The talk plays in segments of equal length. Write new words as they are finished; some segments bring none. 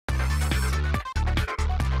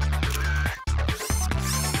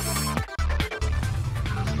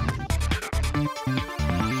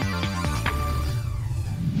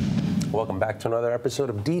Welcome back to another episode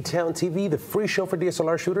of D-Town TV, the free show for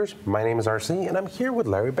DSLR shooters. My name is RC, and I'm here with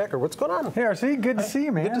Larry Becker. What's going on? Hey, RC, good to see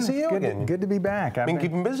you, man. Good to see you again. Good to be back. Been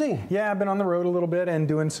keeping busy. Yeah, I've been on the road a little bit and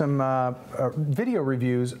doing some video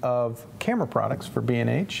reviews of camera products for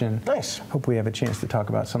B&H, and nice. Hope we have a chance to talk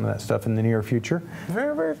about some of that stuff in the near future.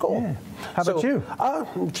 Very, very cool. Yeah. How about you?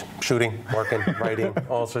 Shooting, working, writing,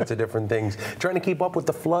 all sorts of different things. Trying to keep up with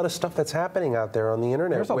the flood of stuff that's happening out there on the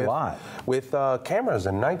internet. There's a lot. With cameras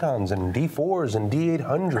and Nikons and D4s and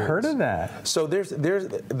D800s. I heard of that. So there's the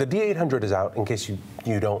D800 is out, in case you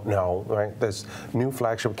don't know, right? This new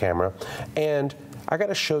flagship camera. And I got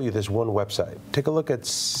to show you this one website. Take a look at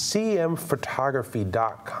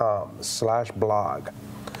cmphotography.com/blog.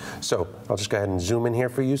 So I'll just go ahead and zoom in here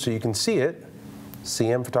for you so you can see it.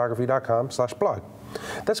 cmphotography.com/blog.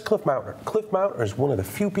 That's Cliff Mountner. Cliff Mountner is one of the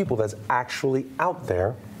few people that's actually out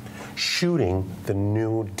there shooting the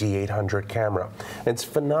new D800 camera. It's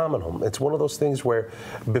phenomenal. It's one of those things where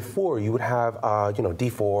before you would have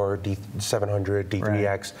D4, D700,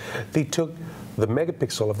 D3X. Right. They took the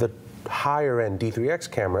megapixel of the higher end D3X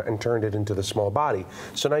camera and turned it into the small body.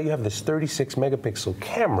 So now you have this 36 megapixel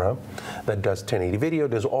camera that does 1080 video,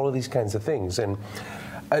 does all of these kinds of things. And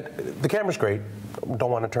the camera's great.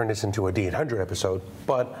 Don't want to turn this into a D800 episode,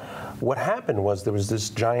 but what happened was there was this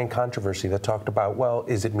giant controversy that talked about, well,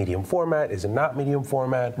 is it medium format? Is it not medium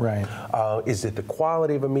format? Right. Is it the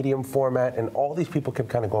quality of a medium format? And all these people kept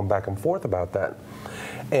kind of going back and forth about that.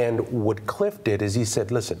 And what Cliff did is he said,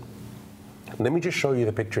 listen, let me just show you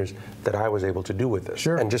the pictures that I was able to do with this.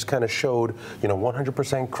 Sure. And just kind of showed,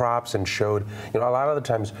 100% crops, and showed, a lot of the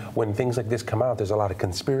times when things like this come out, there's a lot of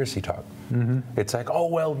conspiracy talk. Mm-hmm. It's like, oh,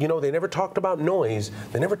 well, they never talked about noise.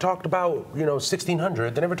 They never talked about,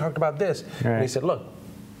 1600. They never talked about this. Right. And he said, look,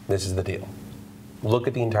 this is the deal. Look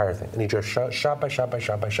at the entire thing. And he just shot by shot by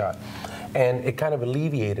shot by shot. And it kind of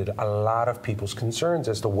alleviated a lot of people's concerns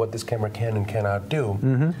as to what this camera can and cannot do.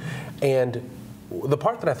 Mm-hmm. And the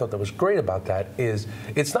part that I thought that was great about that is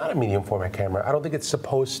it's not a medium format camera. I don't think it's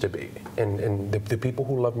supposed to be. And the people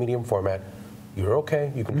who love medium format, you're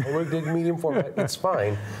okay. You can totally dig medium format. It's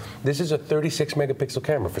fine. This is a 36 megapixel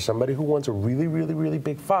camera for somebody who wants a really, really, really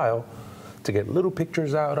big file to get little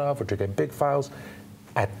pictures out of, or to get big files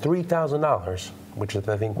at $3,000, which is,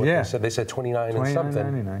 I think, what they said. They said $29 and something.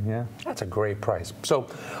 $29.99, yeah. That's a great price. So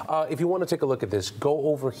if you want to take a look at this, go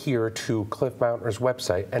over here to Cliff Mountner's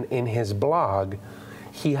website, and in his blog,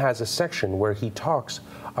 he has a section where he talks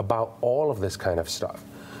about all of this kind of stuff.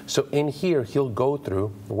 So in here, he'll go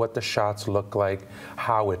through what the shots look like,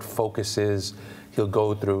 how it focuses. He'll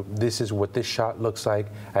go through, this is what this shot looks like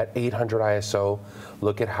at 800 ISO.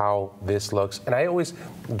 Look at how this looks. And I always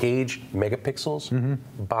gauge megapixels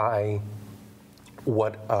by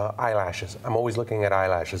what eyelashes. I'm always looking at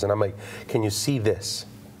eyelashes, and I'm like, can you see this?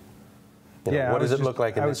 What does it look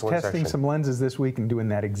like in this one section? I was testing some lenses this week and doing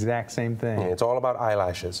that exact same thing. Yeah, it's all about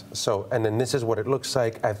eyelashes. So, and then this is what it looks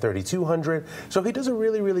like at 3200. So he does a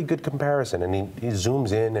really, really good comparison, and he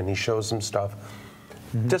zooms in and he shows some stuff.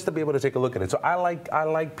 Just to be able to take a look at it. So I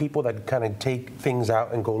like people that kind of take things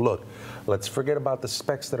out and go, look, let's forget about the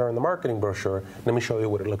specs that are in the marketing brochure. Let me show you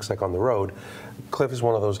what it looks like on the road. Cliff is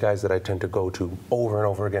one of those guys that I tend to go to over and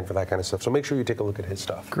over again for that kind of stuff. So make sure you take a look at his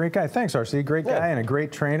stuff. Great guy. Thanks, RC. Great guy and a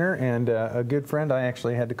great trainer and a good friend. I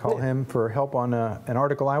actually had to call him for help on an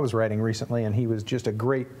article I was writing recently, and he was just a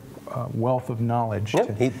great wealth of knowledge.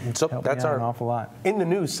 Yeah, so that's an awful lot. In the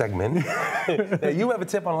news segment. Now, you have a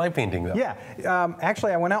tip on light painting, though. Yeah,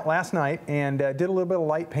 actually, I went out last night and did a little bit of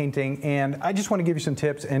light painting, and I just want to give you some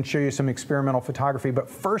tips and show you some experimental photography. But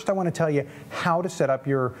first, I want to tell you how to set up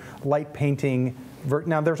your light painting.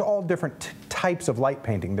 Now, there's all different types of light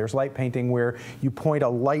painting. There's light painting where you point a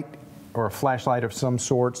light or a flashlight of some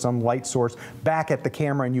sort, some light source, back at the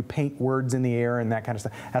camera, and you paint words in the air and that kind of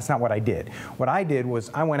stuff. That's not what I did. What I did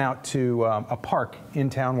was I went out to a park in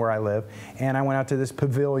town where I live, and I went out to this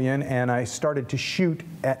pavilion, and I started to shoot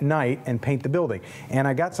at night and paint the building. And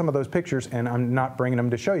I got some of those pictures, and I'm not bringing them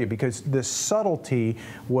to show you because the subtlety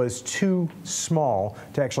was too small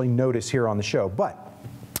to actually notice here on the show. But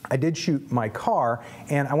I did shoot my car,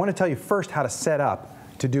 and I want to tell you first how to set up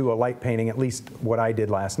to do a light painting, at least what I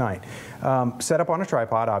did last night. Set up on a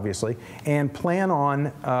tripod, obviously, and plan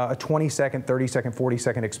on a 20-second, 30-second,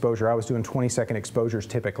 40-second exposure. I was doing 20-second exposures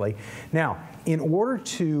typically. Now, in order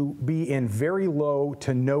to be in very low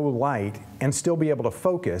to no light and still be able to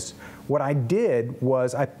focus, what I did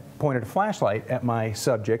was I pointed a flashlight at my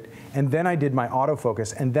subject, and then I did my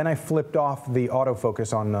autofocus, and then I flipped off the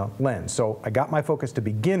autofocus on the lens. So I got my focus to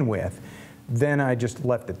begin with. then I just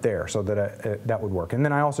left it there so that that would work. And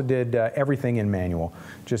then I also did everything in manual,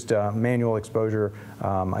 just manual exposure.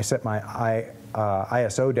 I set my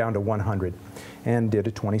ISO down to 100 and did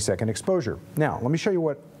a 20-second exposure. Now, let me show you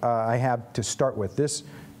what I have to start with. This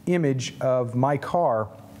image of my car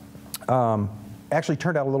actually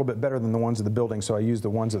turned out a little bit better than the ones of the building, so I used the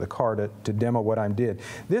ones of the car to demo what I did.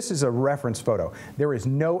 This is a reference photo. There is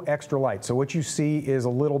no extra light, so what you see is a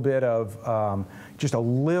little bit of, just a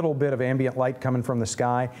little bit of ambient light coming from the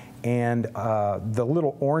sky, and the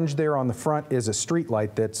little orange there on the front is a street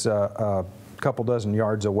light that's a couple dozen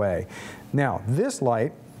yards away. Now, this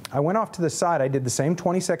light, I went off to the side. I did the same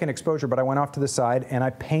 20-second exposure, but I went off to the side and I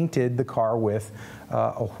painted the car with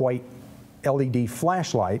a white LED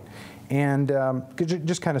flashlight, and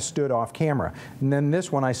just kind of stood off camera. And then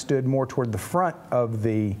this one I stood more toward the front of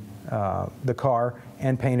the car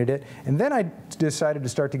and painted it. And then I decided to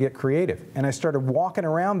start to get creative. And I started walking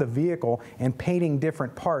around the vehicle and painting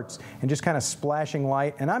different parts and just kind of splashing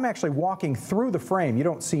light. And I'm actually walking through the frame. You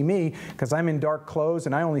don't see me because I'm in dark clothes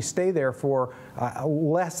and I only stay there for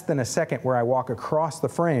less than a second where I walk across the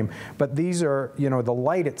frame. But these are, you know, the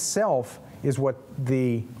light itself is what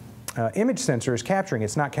the image sensor is capturing.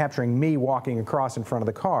 It's not capturing me walking across in front of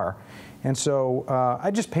the car. And so I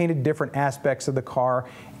just painted different aspects of the car.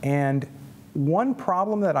 And one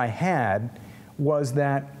problem that I had was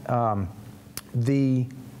that the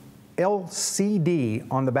LCD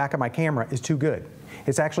on the back of my camera is too good.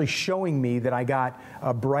 It's actually showing me that I got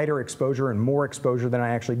a brighter exposure and more exposure than I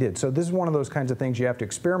actually did. So this is one of those kinds of things you have to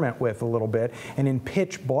experiment with a little bit. And in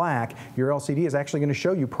pitch black, your LCD is actually going to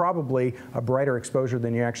show you probably a brighter exposure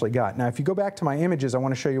than you actually got. Now, if you go back to my images, I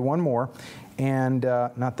want to show you one more. And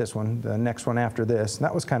not this one, the next one after this.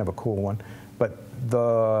 That was kind of a cool one. But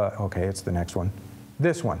okay, it's the next one.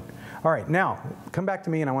 This one. All right, now, come back to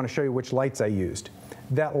me and I want to show you which lights I used.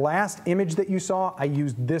 That last image that you saw, I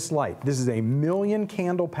used this light. This is a 1,000,000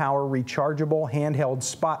 candle power rechargeable handheld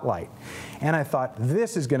spotlight. And I thought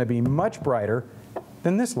this is going to be much brighter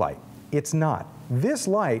than this light. It's not. This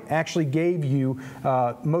light actually gave you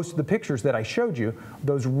most of the pictures that I showed you,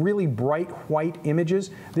 those really bright white images.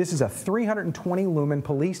 This is a 320 lumen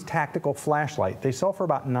police tactical flashlight. They sell for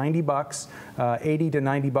about 90 bucks, 80 to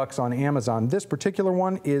 90 bucks on Amazon. This particular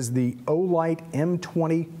one is the Olight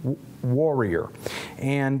M20 Warrior.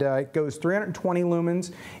 And it goes 320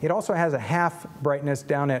 lumens. It also has a half brightness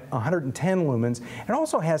down at 110 lumens. It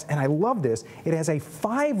also has, and I love this, it has a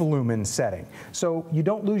 5 lumen setting. So you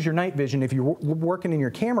don't lose your night vision if you're working in your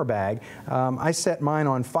camera bag. I set mine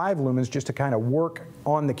on 5 lumens just to kind of work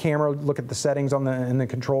on the camera, look at the settings on and the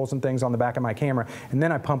controls and things on the back of my camera, and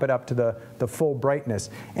then I pump it up to the full brightness.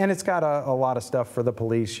 And it's got a lot of stuff for the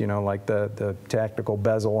police, you know, like the tactical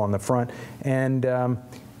bezel on the front. And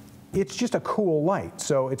it's just a cool light.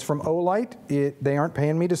 So it's from Olight. They aren't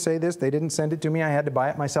paying me to say this. They didn't send it to me. I had to buy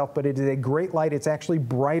it myself, but it is a great light. It's actually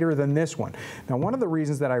brighter than this one. Now, one of the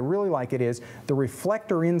reasons that I really like it is the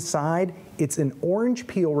reflector inside, it's an orange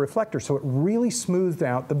peel reflector, so it really smooths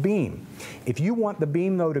out the beam. If you want the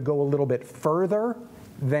beam, though, to go a little bit further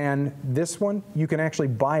than this one, you can actually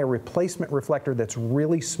buy a replacement reflector that's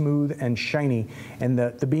really smooth and shiny, and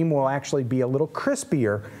the beam will actually be a little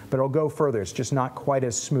crispier, but it'll go further. It's just not quite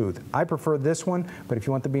as smooth. I prefer this one, but if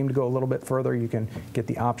you want the beam to go a little bit further, you can get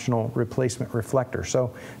the optional replacement reflector.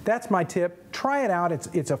 So that's my tip. Try it out.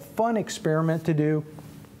 It's a fun experiment to do.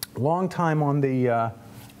 Long time on the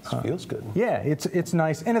This feels good. yeah, it's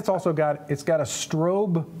nice, and it's also got a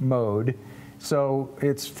strobe mode. So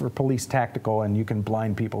it's for police tactical, and you can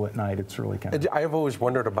blind people at night. It's really kind of... I've always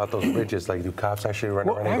wondered about those ridges. Like, do cops actually run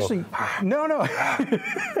around and actually, go, no.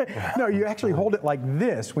 No, you actually hold it like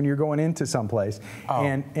this when you're going into someplace. Oh.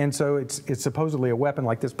 And so it's supposedly a weapon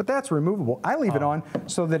like this, but that's removable. I leave it on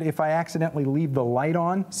so that if I accidentally leave the light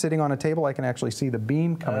on, sitting on a table, I can actually see the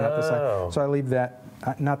beam coming up the side. So I leave that.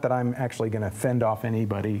 Not that I'm actually going to fend off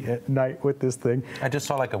anybody at night with this thing. I just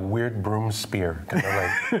saw like a weird broom spear, kind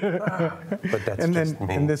of like, but that's just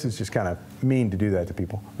me. And this is just kind of mean to do that to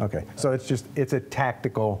people. Okay, so it's a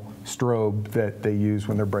tactical strobe that they use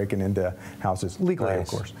when they're breaking into houses, legally, of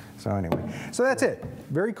course. So anyway, so that's it.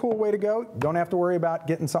 Very cool way to go. Don't have to worry about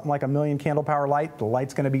getting something like a 1,000,000 candle power light. The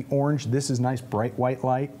light's going to be orange. This is nice bright white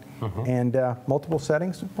light. And multiple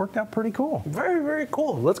settings. It worked out pretty cool. Very, very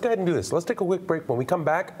cool. Let's go ahead and do this. Let's take a quick break. When we come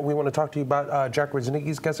back, we want to talk to you about Jack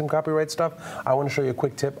Reznicki's custom copyright stuff. I want to show you a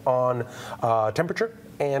quick tip on temperature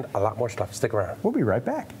and a lot more stuff. Stick around. We'll be right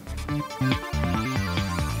back.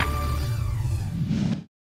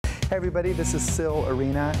 Hey everybody, this is Sil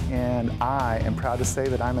Arena, and I am proud to say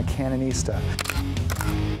that I'm a Canonista.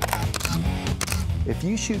 If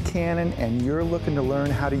you shoot Canon and you're looking to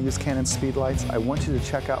learn how to use Canon speedlights, I want you to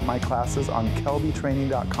check out my classes on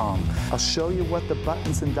kelbytraining.com. I'll show you what the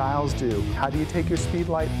buttons and dials do. How do you take your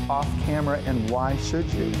speedlight off camera and why should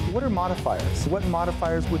you? What are modifiers? What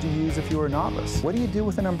modifiers would you use if you were a novice? What do you do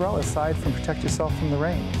with an umbrella aside from protect yourself from the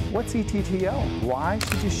rain? What's ETTL? Why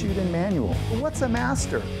should you shoot in manual? What's a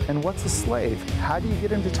master and what's a slave? How do you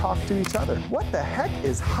get them to talk to each other? What the heck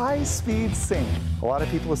is high-speed sync? A lot of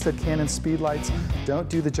people have said Canon speedlights don't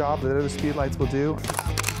do the job that other speedlights will do.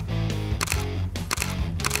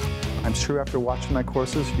 I'm sure after watching my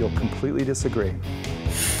courses, you'll completely disagree.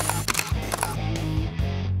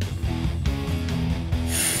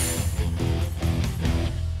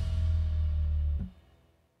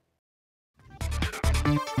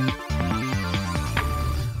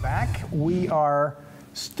 We are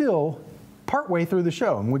still partway through the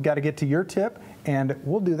show, and we've got to get to your tip, and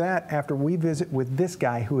we'll do that after we visit with this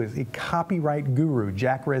guy who is a copyright guru,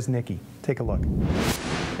 Jack Reznicki. Take a look.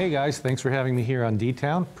 Hey guys, thanks for having me here on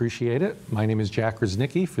D-Town. Appreciate it. My name is Jack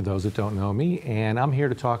Reznicki, for those that don't know me, and I'm here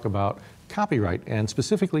to talk about copyright, and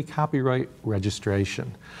specifically copyright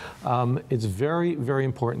registration. It's very, very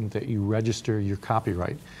important that you register your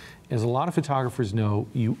copyright. As a lot of photographers know,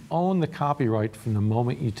 you own the copyright from the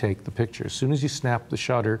moment you take the picture. As soon as you snap the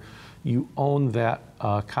shutter, you own that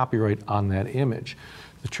copyright on that image.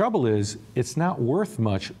 The trouble is, it's not worth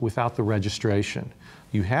much without the registration.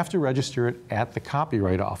 You have to register it at the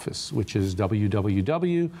Copyright Office, which is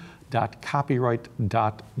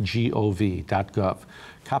www.copyright.gov.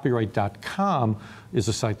 Copyright.com is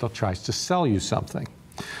a site that tries to sell you something.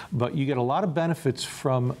 But you get a lot of benefits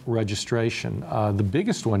from registration. The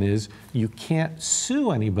biggest one is you can't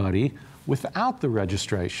sue anybody without the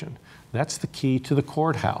registration. That's the key to the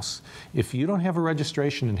courthouse. If you don't have a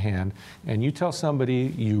registration in hand and you tell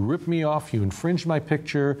somebody, you ripped me off, you infringed my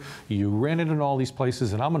picture, you ran it in all these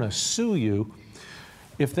places, and I'm going to sue you,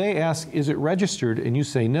 if they ask, is it registered, and you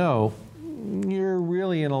say no, you're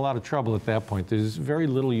really in a lot of trouble at that point. There's very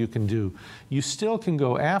little you can do. You still can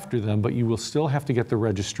go after them, but you will still have to get the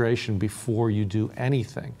registration before you do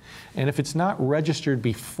anything. And if it's not registered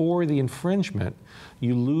before the infringement,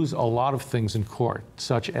 you lose a lot of things in court,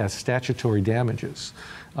 such as statutory damages.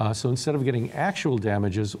 So instead of getting actual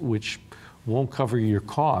damages, which won't cover your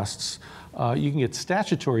costs, you can get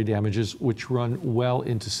statutory damages, which run well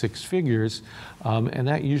into 6 figures, and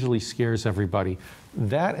that usually scares everybody.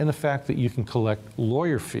 That and the fact that you can collect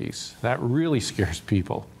lawyer fees, that really scares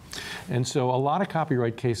people. And so a lot of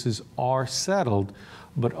copyright cases are settled,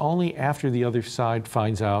 but only after the other side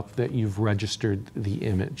finds out that you've registered the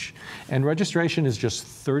image. And registration is just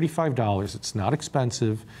 $35. It's not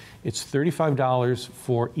expensive. It's $35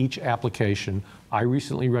 for each application. I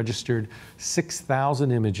recently registered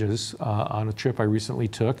 6,000 images on a trip I recently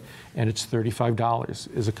took, and it's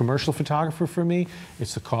 $35. As a commercial photographer for me,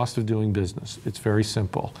 it's the cost of doing business. It's very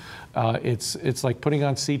simple. It's like putting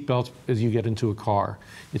on seatbelts as you get into a car.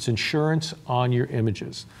 It's insurance on your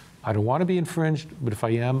images. I don't want to be infringed, but if I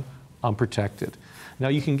am, I'm protected. Now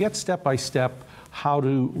you can get step-by-step how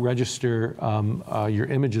to register your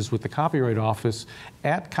images with the Copyright Office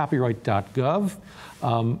at copyright.gov,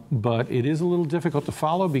 but it is a little difficult to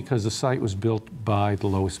follow because the site was built by the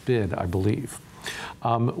lowest bid, I believe.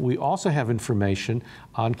 We also have information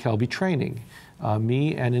on Kelby Training.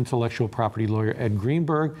 Me and intellectual property lawyer Ed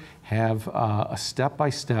Greenberg have a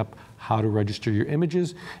step-by-step how to register your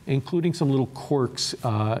images, including some little quirks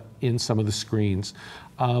in some of the screens.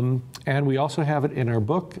 And we also have it in our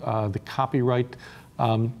book, the Copyright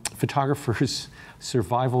Photographer's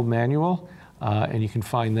Survival Manual, and you can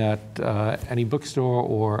find that any bookstore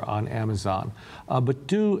or on Amazon. But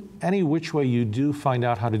do any which way you do find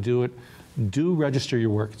out how to do it, do register your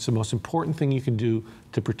work. It's the most important thing you can do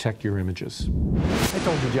to protect your images. I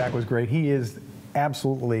told you Jack was great. He is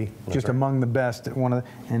absolutely just among the best at one of the,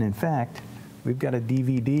 and in fact, we've got a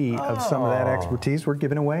DVD of some of that expertise we're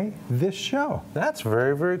giving away this show. That's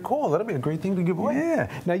very, very cool. That'll be a great thing to give away.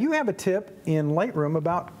 Yeah. Now you have a tip in Lightroom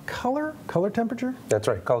about color temperature? That's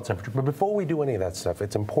right, color temperature. But before we do any of that stuff,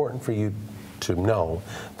 it's important for you to know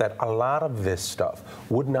that a lot of this stuff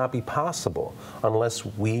would not be possible unless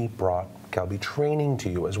we brought Kelby Training to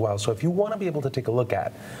you as well. So if you want to be able to take a look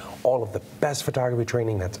at all of the best photography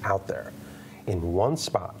training that's out there in one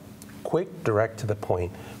spot, quick, direct to the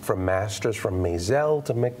point, from masters from Maisel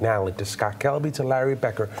to McNally to Scott Kelby to Larry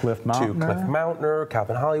Becker to Cliff Mountner,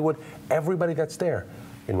 Calvin Hollywood, everybody that's there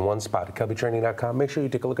in one spot at kelbytraining.com. Make sure you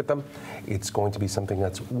take a look at them. It's going to be something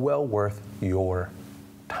that's well worth your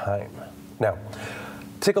time. Now,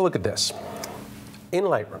 take a look at this. In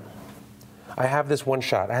Lightroom, I have this one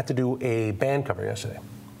shot. I had to do a band cover yesterday.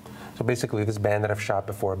 So basically this band that I've shot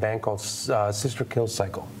before, a band called Sister Kill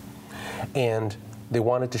Cycle. And they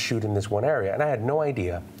wanted to shoot in this one area, and I had no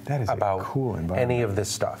idea about cool any of this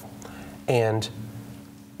stuff. And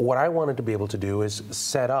what I wanted to be able to do is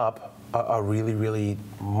set up a really, really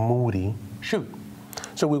moody shoot.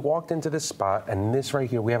 So we walked into this spot, and this right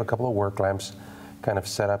here, we have a couple of work lamps kind of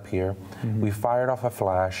set up here. We fired off a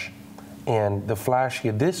flash, and the flash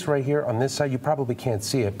here, this right here on this side, you probably can't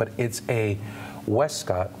see it, but it's a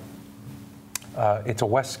Westcott. It's a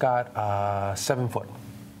Westcott 7-foot.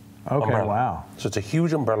 Okay, umbrella. wow. So it's a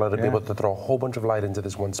huge umbrella to be able to throw a whole bunch of light into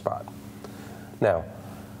this one spot. Now,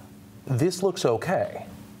 this looks okay,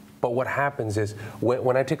 but what happens is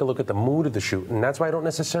when I take a look at the mood of the shoot, and that's why I don't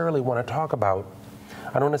necessarily want to talk about,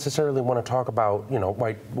 you know,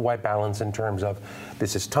 white balance in terms of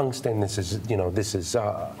this is tungsten, this is, you know, this is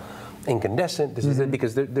incandescent, this is it,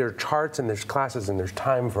 because there are charts and there's classes and there's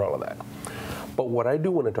time for all of that. But what I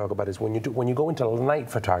do want to talk about is when you go into night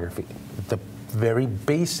photography, the very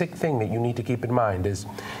basic thing that you need to keep in mind is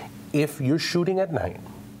if you're shooting at night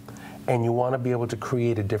and you want to be able to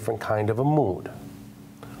create a different kind of a mood,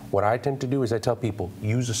 what I tend to do is I tell people,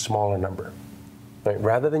 use a smaller number. Right?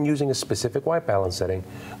 Rather than using a specific white balance setting,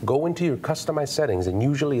 go into your customized settings, and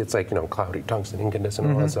usually it's like, you know, cloudy, tungsten, incandescent,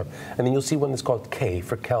 all that stuff, and then you'll see one that's called K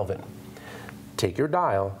for Kelvin. Take your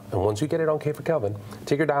dial, and once you get it on K for Kelvin,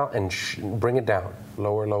 take your dial and bring it down.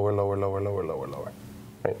 Lower, lower, lower, lower, lower, lower, lower.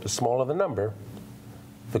 Right? The smaller the number,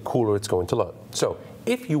 the cooler it's going to look. So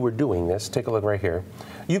if you were doing this, take a look right here,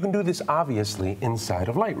 you can do this obviously inside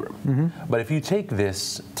of Lightroom. But if you take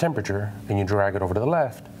this temperature and you drag it over to the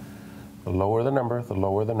left, the lower the number, the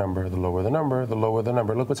lower the number, the lower the number, the lower the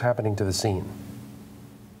number, look what's happening to the scene.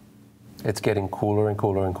 It's getting cooler and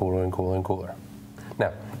cooler and cooler and cooler and cooler.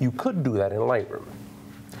 Now, you could do that in Lightroom.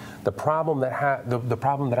 The problem that the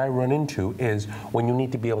problem that I run into is when you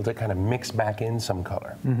need to be able to kind of mix back in some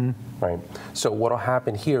color, right? So what'll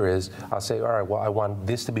happen here is I'll say, all right, well, I want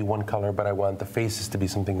this to be one color, but I want the faces to be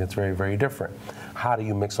something that's very, very different. How do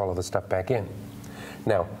you mix all of the stuff back in?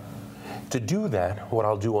 Now, to do that, what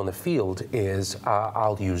I'll do on the field is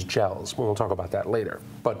I'll use gels. We'll talk about that later.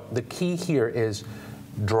 But the key here is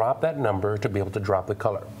drop that number to be able to drop the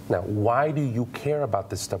color. Now, why do you care about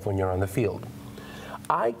this stuff when you're on the field?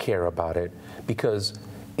 I care about it because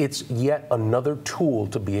it's yet another tool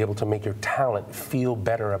to be able to make your talent feel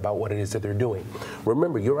better about what it is that they're doing.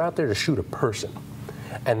 Remember, you're out there to shoot a person,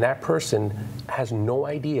 and that person has no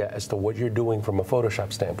idea as to what you're doing from a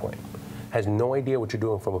Photoshop standpoint, has no idea what you're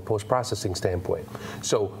doing from a post-processing standpoint.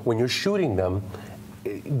 So when you're shooting them,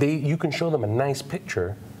 you can show them a nice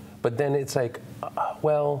picture, but then it's like,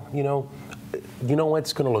 well, you know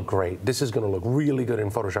what's going to look great. This is going to look really good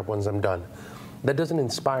in Photoshop once I'm done. That doesn't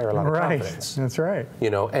inspire a lot of confidence. That's right. You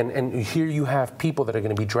know, and here you have people that are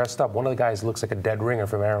going to be dressed up. One of the guys looks like a dead ringer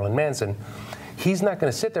from Marilyn Manson. He's not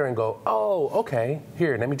going to sit there and go, oh, okay,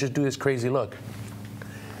 here, let me just do this crazy look,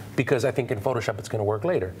 because I think in Photoshop it's going to work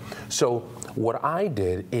later. So what I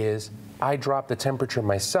did is I dropped the temperature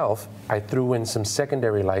myself. I threw in some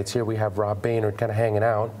secondary lights. Here we have Rob Baynard kind of hanging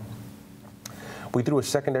out. We threw a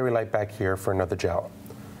secondary light back here for another gel.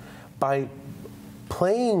 By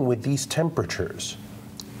playing with these temperatures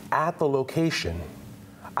at the location,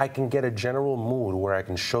 I can get a general mood where I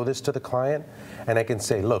can show this to the client and I can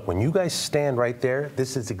say, look, when you guys stand right there,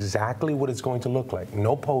 this is exactly what it's going to look like.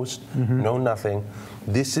 No post, no nothing.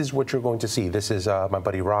 This is what you're going to see. This is my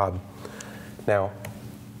buddy Rob. Now,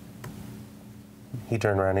 he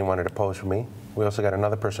turned around and he wanted to pose for me. We also got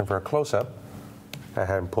another person for a close-up. I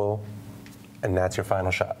had him pull, and that's your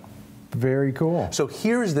final shot. Very cool. So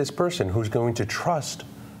here's this person who's going to trust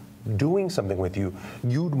doing something with you.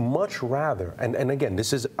 You'd much rather, and again,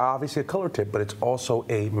 this is obviously a color tip, but it's also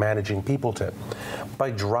a managing people tip.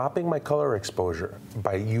 By dropping my color exposure,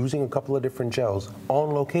 by using a couple of different gels on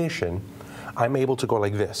location, I'm able to go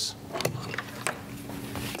like this.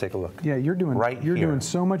 Take a look. Yeah, you're doing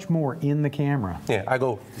so much more in the camera. Yeah, I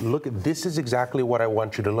go, look, this is exactly what I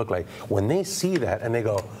want you to look like. When they see that and they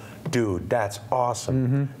go, dude, that's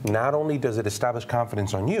awesome. Not only does it establish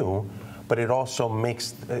confidence on you, but it also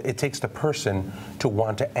takes the person to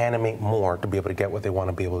want to animate more to be able to get what they want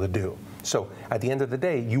to be able to do. So at the end of the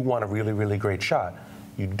day, you want a really, really great shot.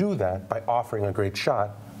 You do that by offering a great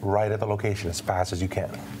shot right at the location as fast as you can.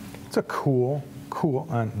 It's a cool,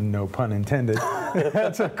 no pun intended.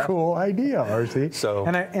 That's a cool idea, RC. So,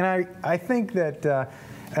 and I think that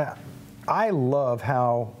I love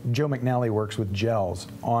how Joe McNally works with gels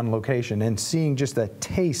on location, and seeing just a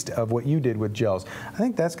taste of what you did with gels. I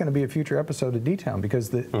think that's going to be a future episode of D-Town, because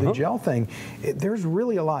the gel thing, there's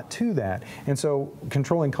really a lot to that. And so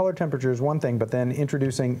controlling color temperature is one thing, but then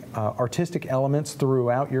introducing artistic elements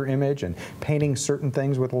throughout your image and painting certain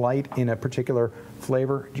things with light in a particular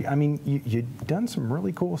flavor. I mean, you've done some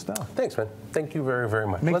really cool stuff. Thanks, man. Thank you very, very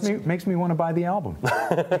much. Makes me want to buy the album.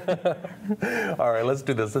 All right, let's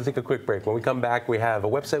do this. Let's take a quick break. When we come back, we have a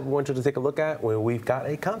website we want you to take a look at where we've got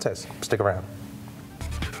a contest. Stick around.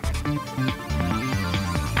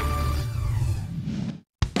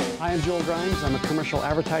 Hi, I'm Joel Grimes. I'm a commercial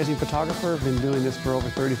advertising photographer. I've been doing this for over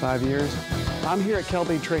 35 years. I'm here at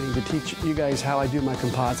Kelby Training to teach you guys how I do my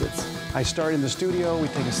composites. I start in the studio. We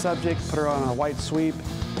take a subject, put her on a white sweep,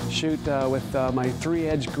 shoot with my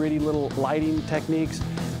 3-edge gritty little lighting techniques.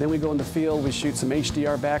 Then we go in the field, we shoot some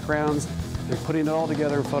HDR backgrounds, and putting it all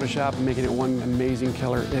together in Photoshop and making it one amazing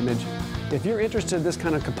killer image. If you're interested in this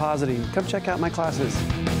kind of compositing, come check out my classes.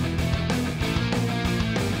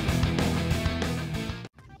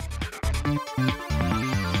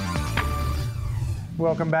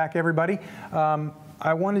 Welcome back, everybody.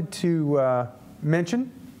 I wanted to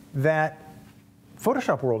mention that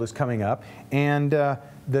Photoshop World is coming up, and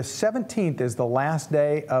the 17th is the last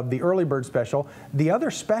day of the early bird special. The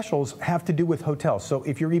other specials have to do with hotels. So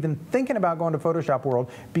if you're even thinking about going to Photoshop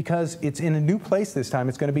World, because it's in a new place this time,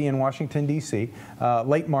 it's going to be in Washington, D.C.,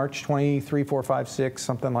 late March, 23, 4, 5, 6,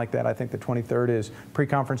 something like that. I think the 23rd is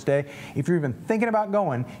pre-conference day. If you're even thinking about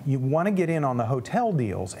going, you want to get in on the hotel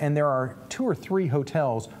deals. And there are 2 or 3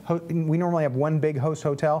 hotels. We normally have one big host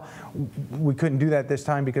hotel. We couldn't do that this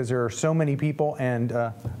time because there are so many people, and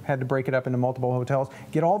had to break it up into multiple hotels.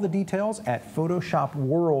 Get all the details at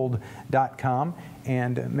photoshopworld.com,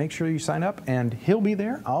 and make sure you sign up, and he'll be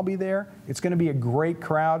there, I'll be there. It's going to be a great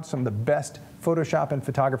crowd, some of the best Photoshop and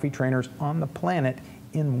photography trainers on the planet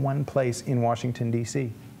in one place in Washington,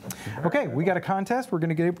 D.C. Okay, we got a contest. We're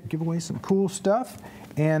going to give away some cool stuff.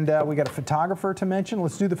 And we got a photographer to mention.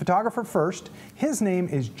 Let's do the photographer first. His name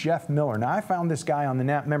is Jeff Miller. Now, I found this guy on the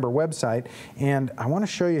NAP member website, and I want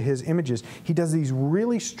to show you his images. He does these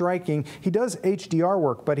really striking, he does HDR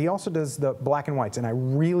work, but he also does the black and whites, and I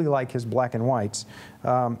really like his black and whites.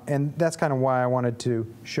 And that's kind of why I wanted to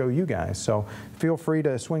show you guys. So feel free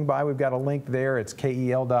to swing by. We've got a link there. It's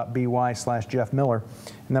kel.by/Jeff Miller,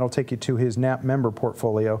 and that'll take you to his NAP member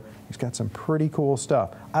portfolio. He's got some pretty cool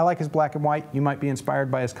stuff. I like his black and white. You might be inspired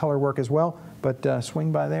by his color work as well, but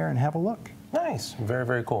swing by there and have a look. Nice. Very,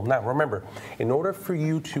 very cool. Now, remember, in order for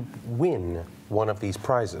you to win one of these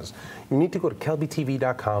prizes, you need to go to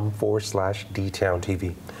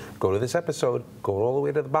kelbytv.com/DTownTV. Go to this episode, go all the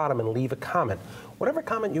way to the bottom, and leave a comment. Whatever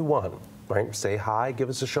comment you want, right? Say hi, give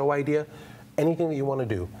us a show idea, anything that you want to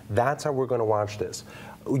do. That's how we're going to watch this.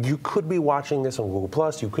 You could be watching this on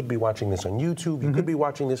Google+, you could be watching this on YouTube, you could be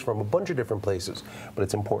watching this from a bunch of different places, but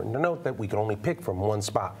it's important to note that we can only pick from one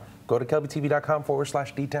spot. Go to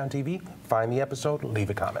kelbytv.com/DTownTV, find the episode, leave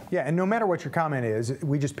a comment. Yeah, and no matter what your comment is,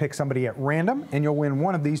 we just pick somebody at random, and you'll win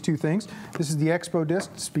one of these 2 things. This is the Expo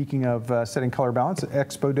Disc, speaking of setting color balance,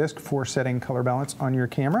 Expo Disc for setting color balance on your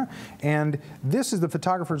camera. And this is the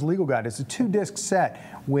Photographer's Legal Guide. It's a 2-disc set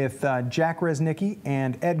with Jack Resnicki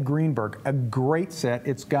and Ed Greenberg. A great set.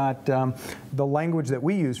 It's got the language that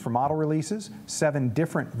we use for model releases, 7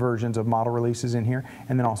 different versions of model releases in here,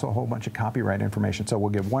 and then also a whole bunch of copyright information. So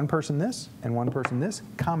we'll give one person this and one person this,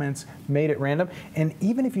 comments made at random. And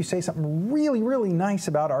even if you say something really, really nice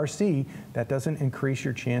about RC, that doesn't increase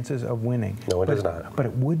your chances of winning. No, it does not. But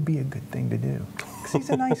it would be a good thing to do, because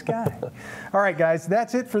he's a nice guy. All right, guys,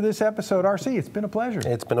 that's it for this episode. RC, it's been a pleasure.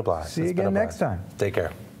 It's been a blast. See you again next time. Take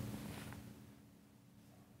care.